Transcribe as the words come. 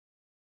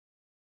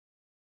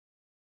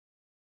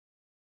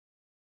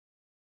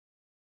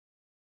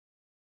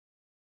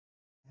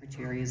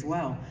Secretary as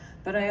well.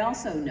 But I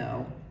also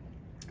know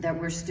that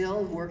we're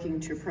still working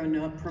to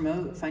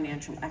promote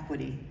financial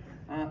equity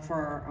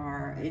for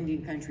our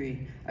Indian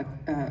country,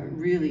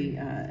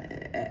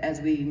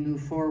 as we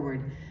move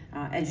forward.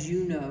 As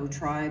you know,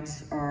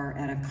 tribes are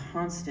at a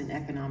constant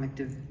economic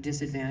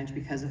disadvantage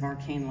because of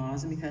arcane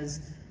laws and because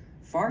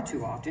far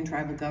too often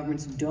tribal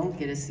governments don't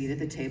get a seat at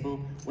the table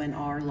when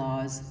our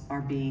laws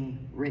are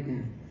being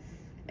written.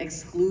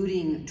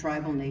 Excluding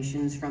tribal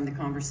nations from the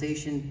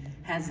conversation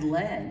has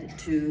led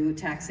to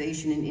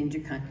taxation in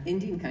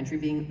Indian country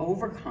being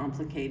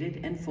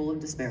overcomplicated and full of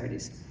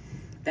disparities.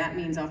 That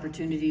means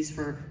opportunities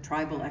for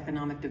tribal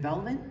economic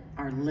development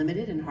are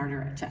limited and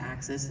harder to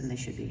access than they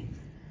should be.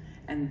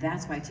 And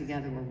that's why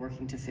together we're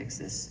working to fix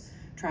this.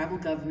 Tribal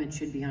government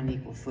should be on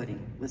equal footing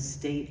with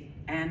state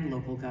and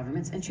local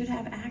governments and should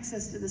have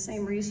access to the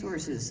same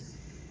resources.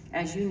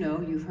 As you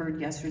know, you've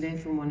heard yesterday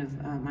from one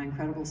of my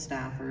incredible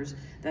staffers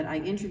that I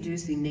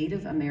introduced the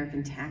Native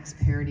American Tax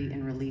Parity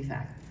and Relief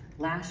Act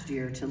last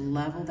year to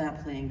level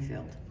that playing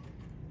field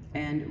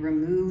and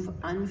remove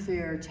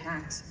unfair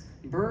tax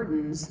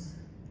burdens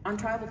on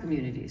tribal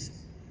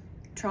communities.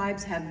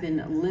 Tribes have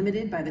been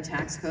limited by the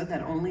tax code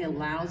that only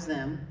allows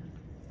them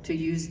to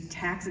use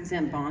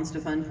tax-exempt bonds to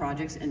fund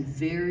projects in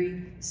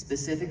very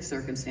specific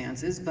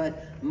circumstances,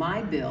 but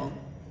my bill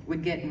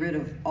would get rid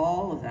of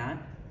all of that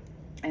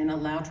and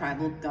allow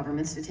tribal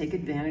governments to take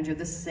advantage of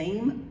the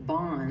same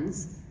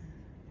bonds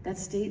that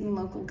state and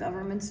local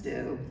governments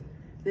do.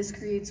 This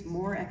creates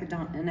more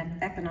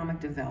economic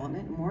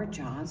development, more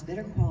jobs,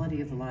 better quality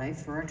of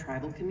life for our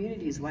tribal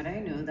communities. Why do I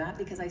know that?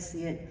 Because I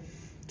see it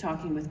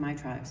talking with my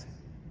tribes.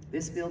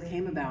 This bill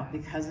came about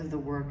because of the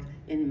work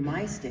in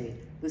my state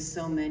with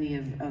so many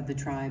of the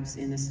tribes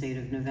in the state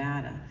of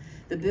Nevada.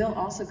 The bill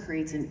also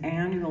creates an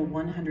annual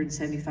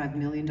 $175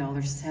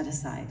 million set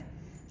aside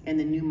in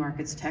the New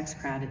Markets tax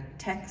credit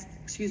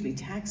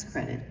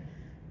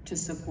to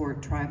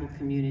support tribal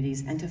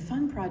communities and to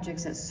fund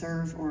projects that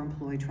serve or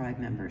employ tribe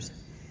members.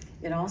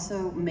 It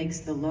also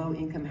makes the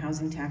low-income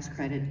housing tax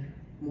credit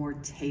more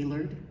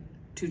tailored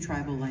to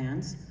tribal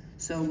lands,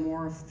 so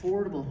more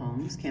affordable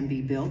homes can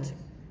be built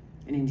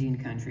in Indian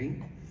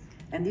country.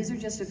 And these are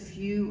just a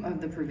few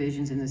of the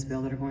provisions in this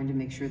bill that are going to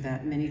make sure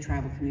that many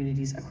tribal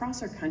communities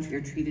across our country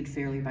are treated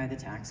fairly by the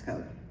tax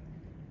code.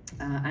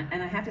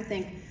 And I have to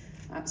thank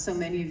so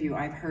many of you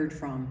I've heard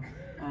from,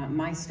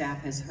 my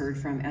staff has heard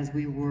from as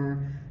we were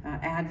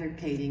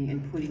advocating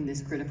and putting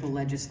this critical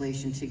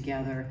legislation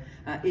together.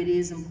 It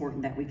is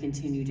important that we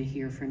continue to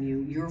hear from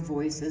you. Your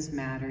voices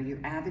matter, your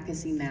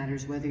advocacy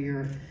matters, whether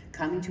you're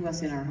coming to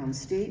us in our home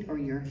state or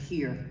you're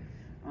here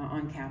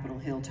on Capitol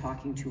Hill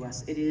talking to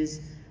us. It is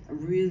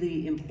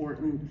really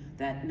important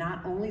that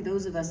not only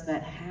those of us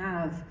that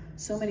have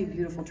so many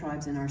beautiful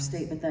tribes in our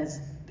state, but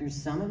there's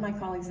some of my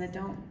colleagues that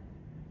don't.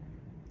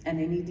 And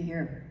they need to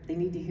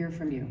hear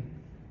from you.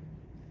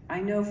 I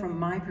know from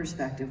my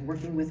perspective,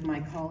 working with my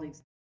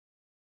colleagues,